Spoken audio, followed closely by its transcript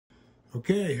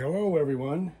Okay, hello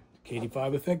everyone.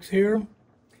 KD5FX here.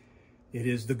 It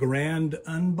is the grand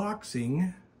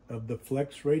unboxing of the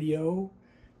FlexRadio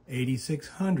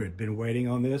 8600. Been waiting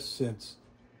on this since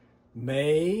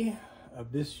May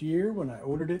of this year when I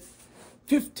ordered it.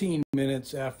 15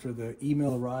 minutes after the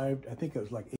email arrived. I think it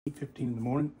was like 8:15 in the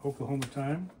morning, Oklahoma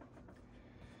time.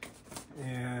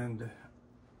 And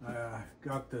I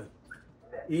got the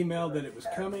email that it was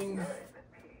coming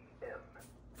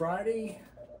Friday.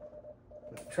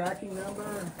 The tracking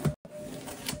number,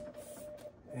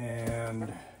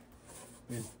 and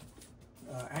been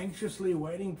anxiously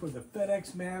waiting for the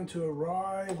FedEx man to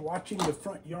arrive, watching the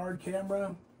front yard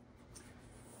camera,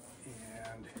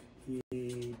 and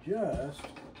he just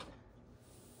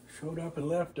showed up and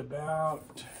left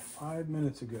about 5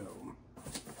 minutes ago.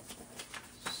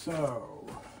 So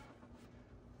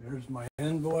there's my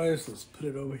invoice. Let's put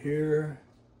it over here.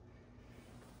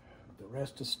 The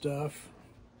rest of stuff.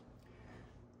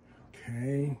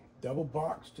 Okay, double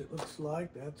boxed it looks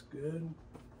like. That's good.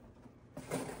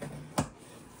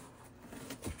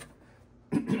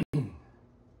 All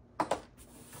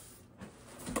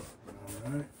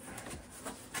right.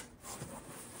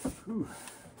 Whew.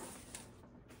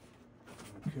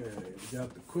 Okay, we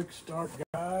got the quick start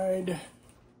guide.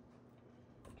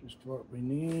 Just what we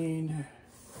need.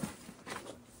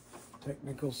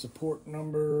 Technical support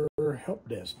number,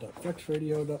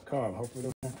 helpdesk.flexradio.com. Hopefully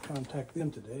we don't have to contact them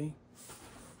today.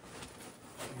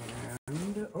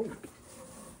 And, oh,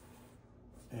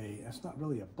 hey, that's not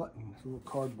really a button. It's a little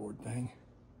cardboard thing.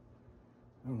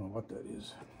 I don't know what that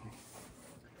is.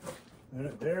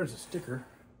 There's a sticker.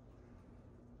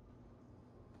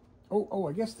 Oh,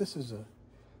 I guess this is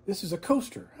a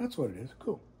coaster. That's what it is.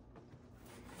 Cool.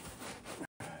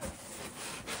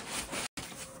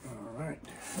 All right.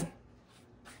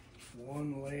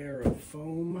 One layer of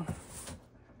foam.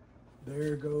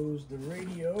 There goes the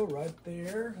radio right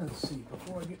there. Let's see,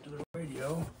 before I get to the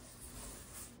radio,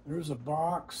 there's a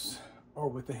box,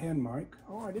 with the hand mic.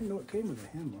 Oh, I didn't know it came with a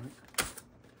hand mic.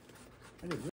 I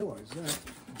didn't realize that.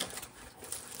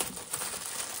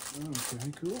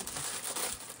 Okay, cool.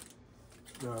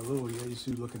 Got a little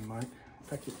Yaesu looking mic. In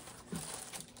fact,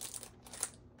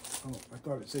 I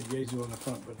thought it said Yaesu on the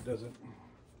front, but it doesn't.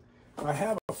 I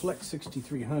have a Flex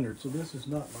 6300, so this is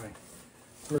not my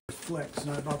first Flex,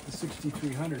 and I bought the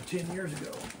 6300 10 years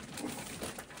ago.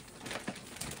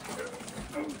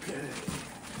 Okay.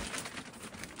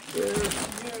 There she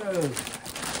is.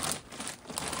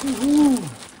 Woohoo!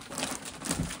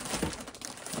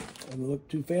 Doesn't look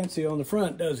too fancy on the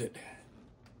front, does it?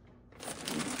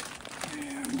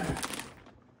 And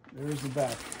there's the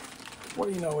back. What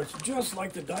do you know, it's just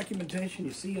like the documentation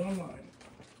you see online.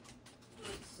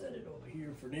 Let's set it over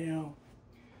here for now.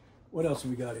 What else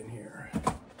have we got in here?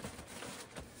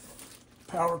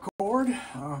 Power cord.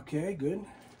 Okay, good.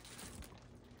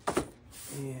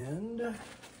 And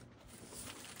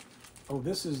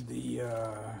this is the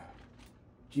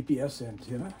GPS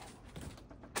antenna.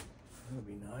 That'll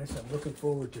be nice. I'm looking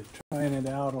forward to trying it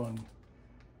out on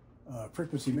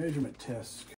frequency measurement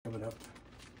tests coming up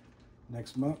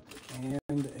next month,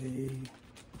 and a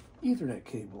Ethernet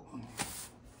cable.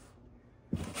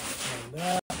 And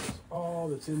that's all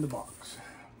that's in the box.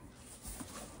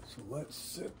 So let's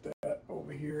set that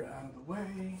over here out of the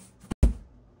way. And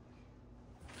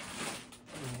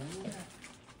I'm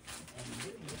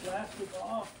getting the plastic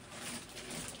off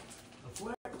the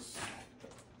Flex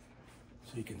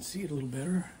so you can see it a little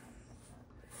better.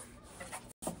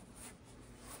 All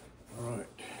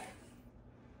right.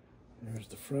 There's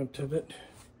the front of it.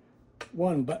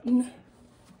 One button.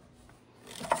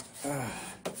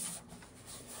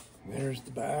 There's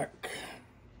the back.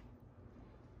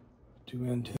 Two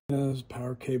antennas,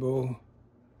 power cable,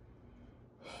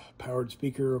 powered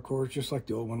speaker, of course, just like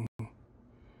the old one.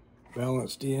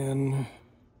 Balanced in.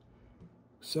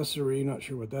 Accessory, not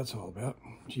sure what that's all about.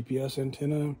 GPS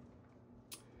antenna.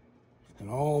 And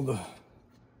all the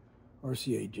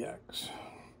RCA jacks.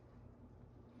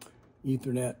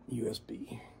 Ethernet,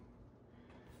 USB.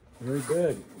 Very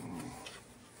good.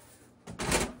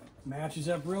 Matches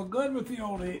up real good with the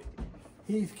old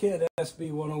Heathkit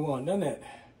SB101, doesn't it?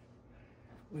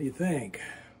 What do you think?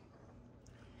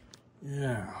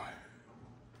 Yeah.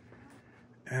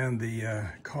 And the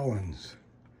Collins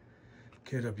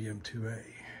KWM2A.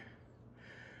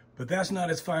 But that's not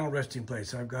its final resting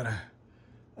place. I've got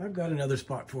another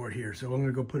spot for it here, so I'm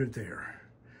gonna go put it there.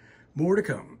 More to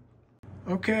come.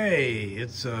 Okay,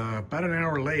 it's about an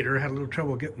hour later. Had a little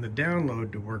trouble getting the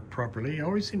download to work properly. I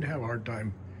always seem to have a hard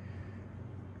time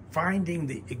finding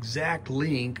the exact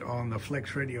link on the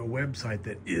FlexRadio website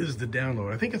that is the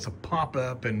download. I think it's a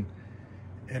pop-up and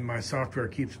and my software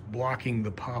keeps blocking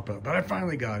the pop-up, but I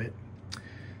finally got it.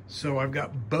 So I've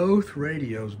got both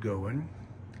radios going.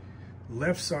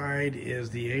 Left side is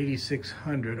the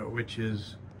 8600, which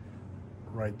is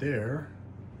right there.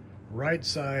 Right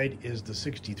side is the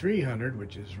 6300,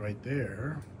 which is right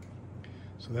there.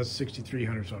 So that's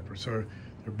 6300 software. So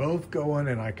they're both going,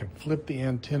 and I can flip the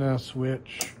antenna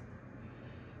switch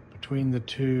between the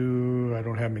two. I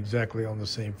don't have them exactly on the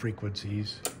same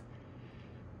frequencies,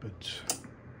 but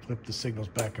flip the signals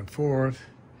back and forth.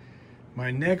 My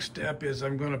next step is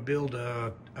I'm going to build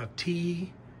a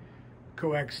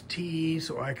coax T,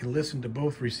 so I can listen to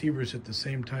both receivers at the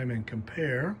same time and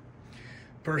compare.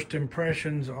 First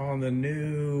impressions on the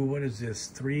new, what is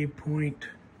this,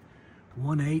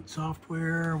 3.18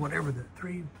 software, whatever, the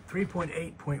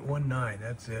 3.8.19,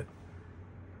 that's it.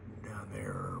 Down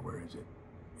there, where is it?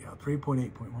 Yeah,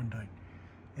 3.8.19.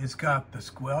 It's got the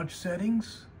squelch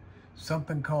settings,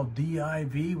 something called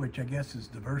DIV, which I guess is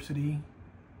diversity.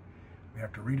 We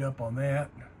have to read up on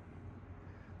that.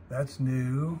 That's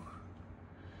new.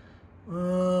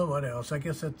 What else? I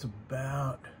guess that's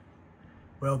about,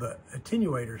 well, the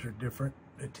attenuators are different.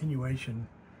 Attenuation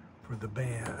for the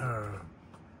band,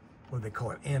 what do they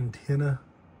call it, antenna.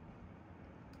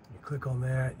 You click on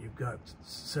that, you've got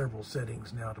several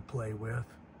settings now to play with.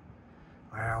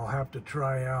 I'll have to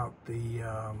try out the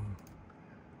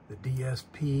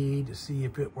DSP to see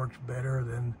if it works better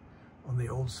than on the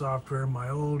old software. My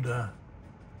old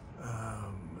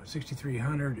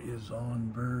 6300 is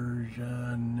on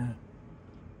version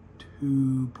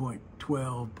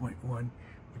 2.12.1,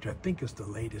 which I think is the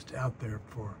latest out there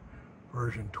for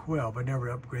version 12. I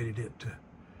never upgraded it to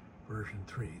version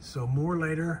 3. So more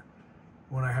later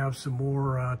when I have some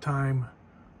more time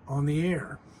on the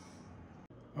air.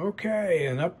 Okay,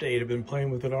 an update. I've been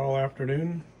playing with it all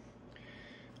afternoon.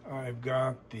 I've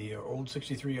got the old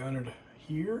 6300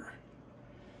 here,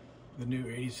 the new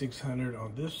 8600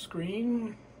 on this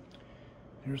screen.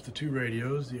 Here's the two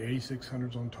radios, the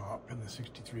 8600's on top and the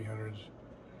 6300's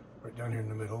right down here in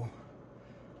the middle.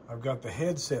 I've got the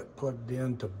headset plugged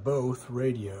into both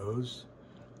radios,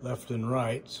 left and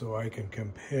right, so I can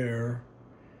compare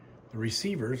the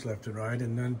receivers left and right,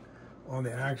 and then on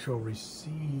the actual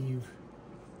receive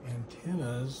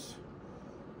antennas,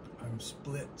 I'm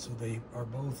split so they are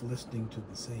both listening to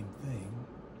the same thing.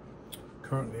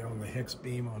 Currently on the hex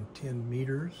beam on 10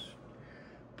 meters,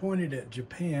 pointed at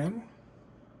Japan,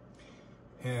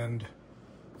 and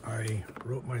I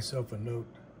wrote myself a note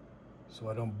so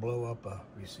I don't blow up a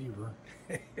receiver.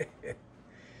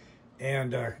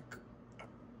 And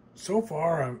so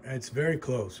far, it's very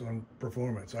close on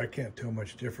performance. I can't tell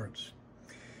much difference.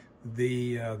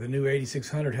 The new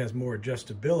 8600 has more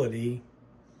adjustability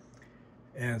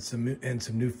and some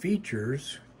new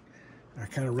features. I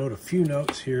kind of wrote a few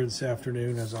notes here this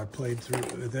afternoon as I played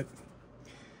through with it.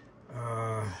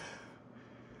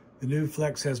 The new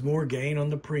Flex has more gain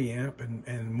on the preamp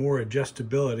and more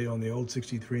adjustability on the old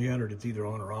 6300. It's either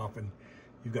on or off, and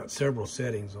you've got several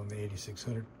settings on the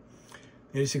 8600.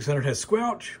 The 8600 has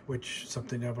squelch, which is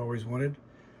something I've always wanted.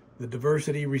 The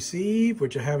diversity receive,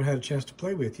 which I haven't had a chance to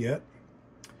play with yet.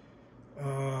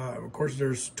 Of course,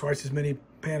 there's twice as many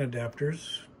pan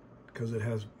adapters because it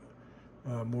has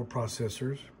more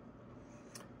processors.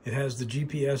 It has the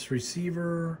GPS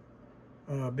receiver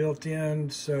built in,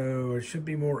 so it should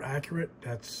be more accurate.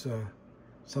 That's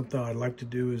something I'd like to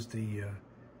do, is the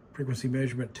frequency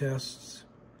measurement tests.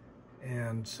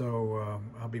 And so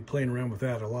I'll be playing around with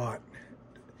that a lot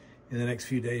in the next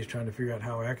few days, trying to figure out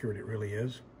how accurate it really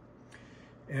is.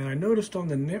 And I noticed on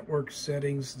the network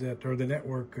settings that, or the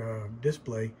network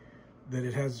display, that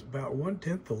it has about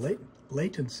 1/10 the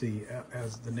latency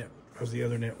as the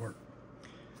other network,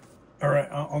 or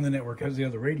on the network as the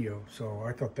other radio. So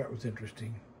I thought that was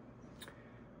interesting.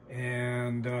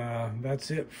 And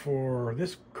that's it for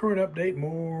this current update.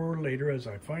 More later as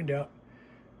I find out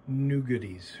new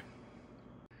goodies.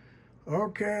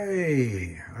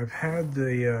 Okay, I've had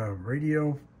the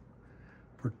radio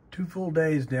for 2 full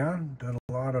days now. Done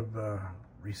a lot of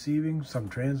receiving, some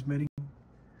transmitting,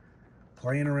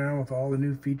 playing around with all the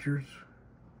new features,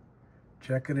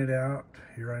 checking it out.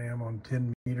 Here I am on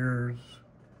 10 meters.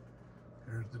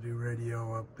 There's the new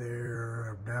radio up there.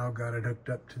 I've now got it hooked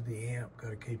up to the amp.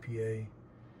 Got a KPA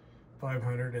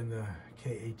 500 and the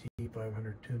KAT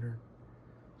 500 tuner.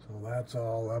 So that's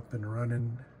all up and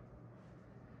running,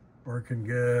 working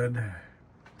good.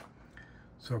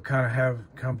 So kind of have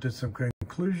come to some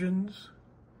conclusions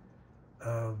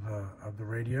of the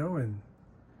radio, and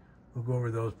we'll go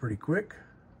over those pretty quick,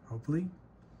 hopefully.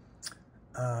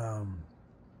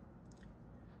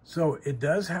 So it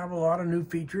does have a lot of new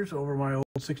features over my old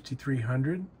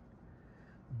 6300,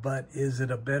 but is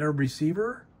it a better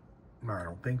receiver? I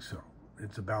don't think so.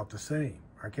 It's about the same.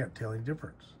 I can't tell any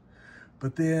difference.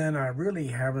 But then I really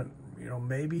haven't,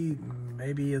 maybe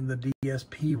in the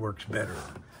DSP works better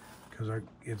because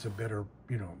it's a better,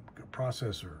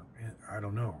 processor. I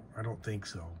don't know. I don't think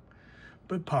so,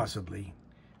 but possibly.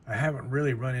 I haven't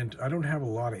really I don't have a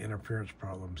lot of interference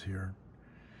problems here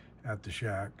at the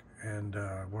shack and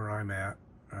where I'm at.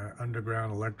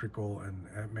 Underground electrical, and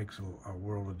that makes a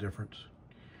world of difference.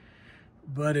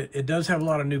 But it does have a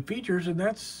lot of new features, and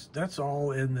that's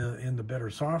all in the better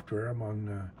software. I'm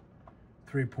on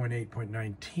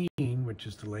 3.8.19, which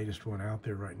is the latest one out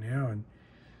there right now, and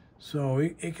so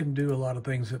it can do a lot of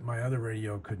things that my other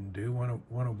radio couldn't do.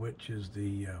 One of which is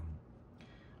the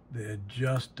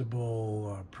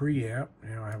adjustable preamp.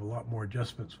 I have a lot more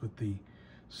adjustments with the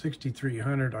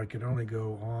 6300. I could only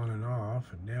go on and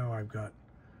off, and now I've got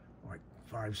like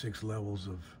 5-6 levels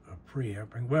of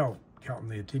preamp, and well, counting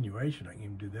the attenuation, I can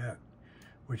even do that,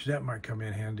 which that might come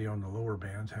in handy on the lower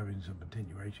bands, having some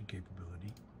attenuation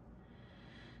capability.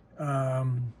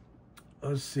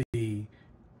 Let's see.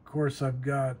 Of course, I've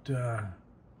got the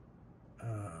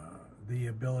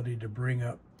ability to bring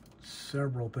up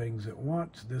several things at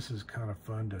once. This is kind of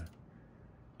fun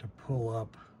to pull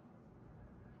up.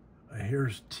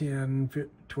 Here's 10,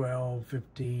 12,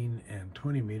 15, and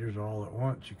 20 meters all at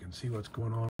once. You can see what's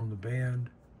going on the band.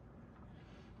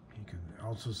 You can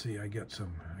also see I got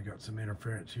some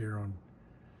interference here on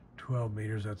 12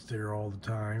 meters. That's there all the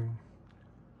time.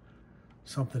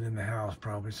 Something in the house,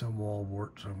 probably some wall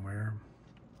wart somewhere.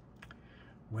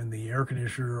 When the air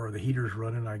conditioner or the heater's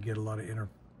running, I get a lot of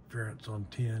interference on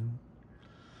 10.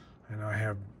 And I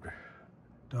have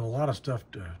done a lot of stuff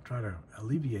to try to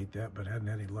alleviate that, but hadn't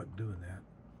had any luck doing that.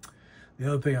 The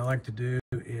other thing I like to do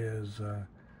is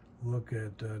look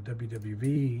at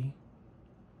WWV,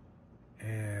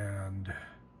 and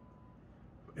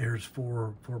here's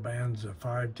four bands of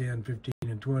 5, 10, 15,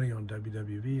 and 20 on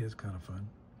WWV. It's kind of fun.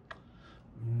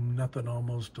 Nothing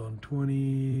almost on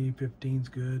 20, 15's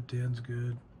good, 10's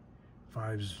good,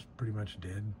 5's pretty much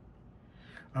dead.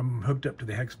 I'm hooked up to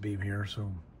the hex beam here,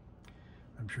 so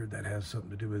I'm sure that has something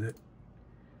to do with it.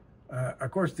 Of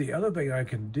course, the other thing I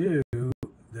can do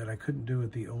that I couldn't do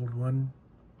with the old one,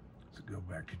 let's go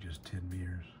back to just 10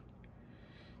 meters,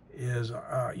 is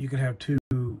you can have two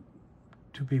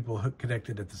people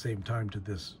connected at the same time to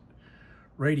this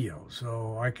radio.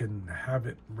 So I can have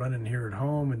it running here at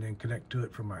home and then connect to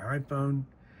it from my iPhone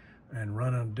and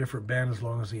run on a different band as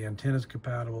long as the antenna is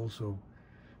compatible. So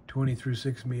 20 through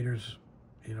 6 meters,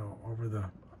 over the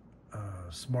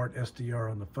smart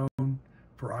SDR on the phone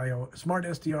for iOS. Smart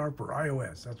SDR for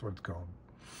iOS, that's what it's called.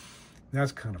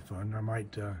 That's kind of fun. I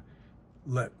might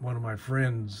let one of my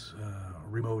friends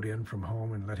remote in from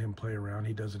home and let him play around.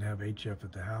 He doesn't have HF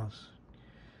at the house,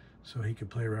 so he could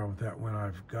play around with that when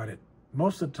I've got it.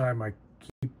 Most of the time I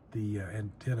keep the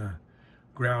antenna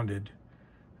grounded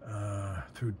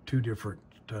through 2 different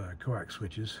coax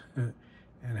switches and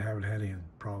haven't had any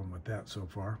problem with that so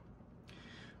far.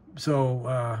 So,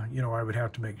 I would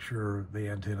have to make sure the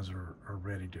antennas are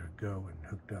ready to go and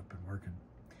hooked up and working.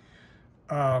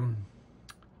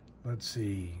 Let's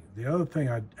see. The other thing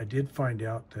I did find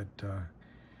out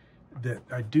that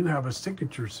I do have a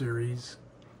signature series.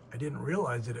 I didn't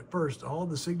realize it at first. All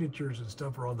the signatures and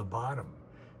stuff are on the bottom.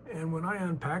 And when I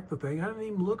unpacked the thing, I didn't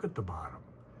even look at the bottom.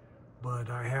 But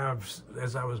I have,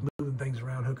 as I was moving things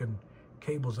around, hooking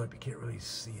cables up, you can't really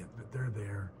see it, but they're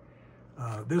there.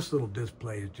 This little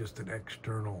display is just an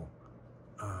external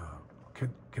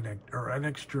an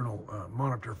external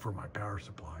monitor for my power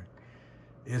supply.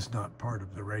 It's not part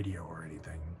of the radio or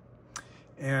anything.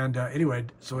 And anyway,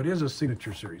 so it is a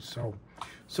signature series.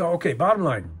 So okay, bottom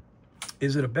line.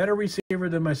 Is it a better receiver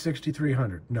than my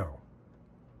 6300? No.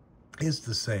 It's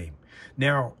the same.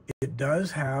 Now, it does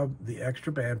have the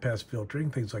extra bandpass filtering,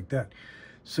 things like that.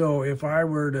 So if I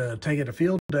were to take it a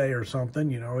field day or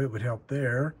something, it would help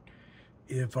there.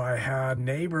 If I had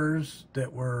neighbors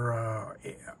that were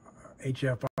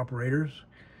HF operators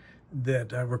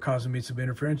that were causing me some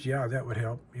interference, yeah, that would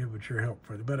help. It would sure help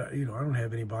for them. But, I don't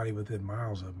have anybody within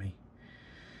miles of me.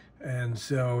 And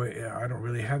so I don't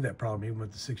really have that problem even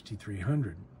with the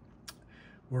 6300.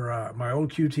 Where my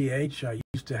old QTH, I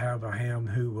used to have a ham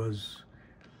who was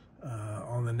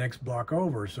on the next block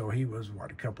over. So he was,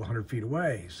 a couple 100 feet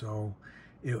away. So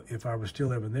if I was still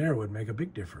living there, it would make a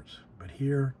big difference. But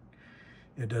here,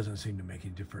 it doesn't seem to make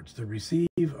any difference. The receive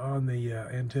on the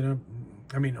antenna,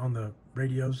 on the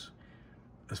radios,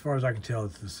 as far as I can tell,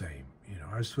 it's the same.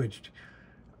 I switched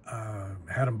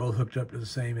Had them both hooked up to the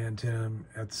same antenna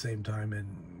at the same time, and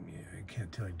I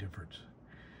can't tell you the difference.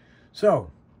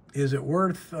 So, is it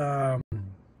worth, well,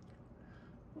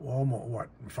 what,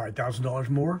 $5,000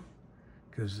 more?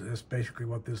 Because that's basically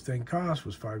what this thing cost,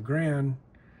 was $5,000.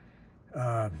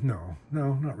 No,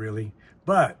 not really.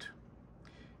 But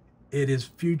it is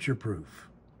future-proof.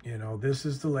 You know, this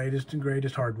is the latest and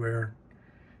greatest hardware,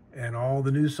 and all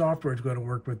the new software is going to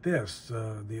work with this.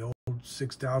 The old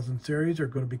 6000 series are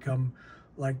going to become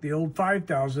like the old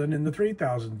 5000 and the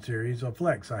 3000 series of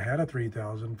Flex. I had a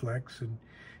 3000 Flex, and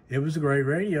it was a great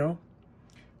radio,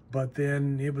 but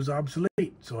then it was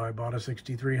obsolete, so I bought a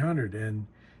 6300, and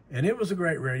it was a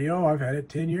great radio. I've had it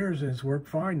 10 years, and it's worked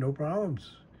fine, no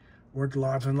problems. Worked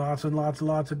lots and lots and lots and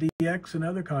lots of DX and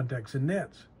other contacts and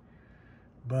nets.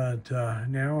 But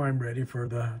now I'm ready for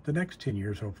the next 10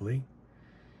 years, hopefully.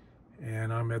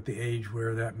 And I'm at the age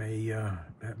where that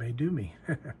may do me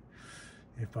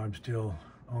if I'm still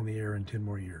on the air in 10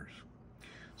 more years.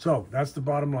 So that's the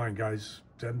bottom line, guys.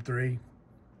 7.3,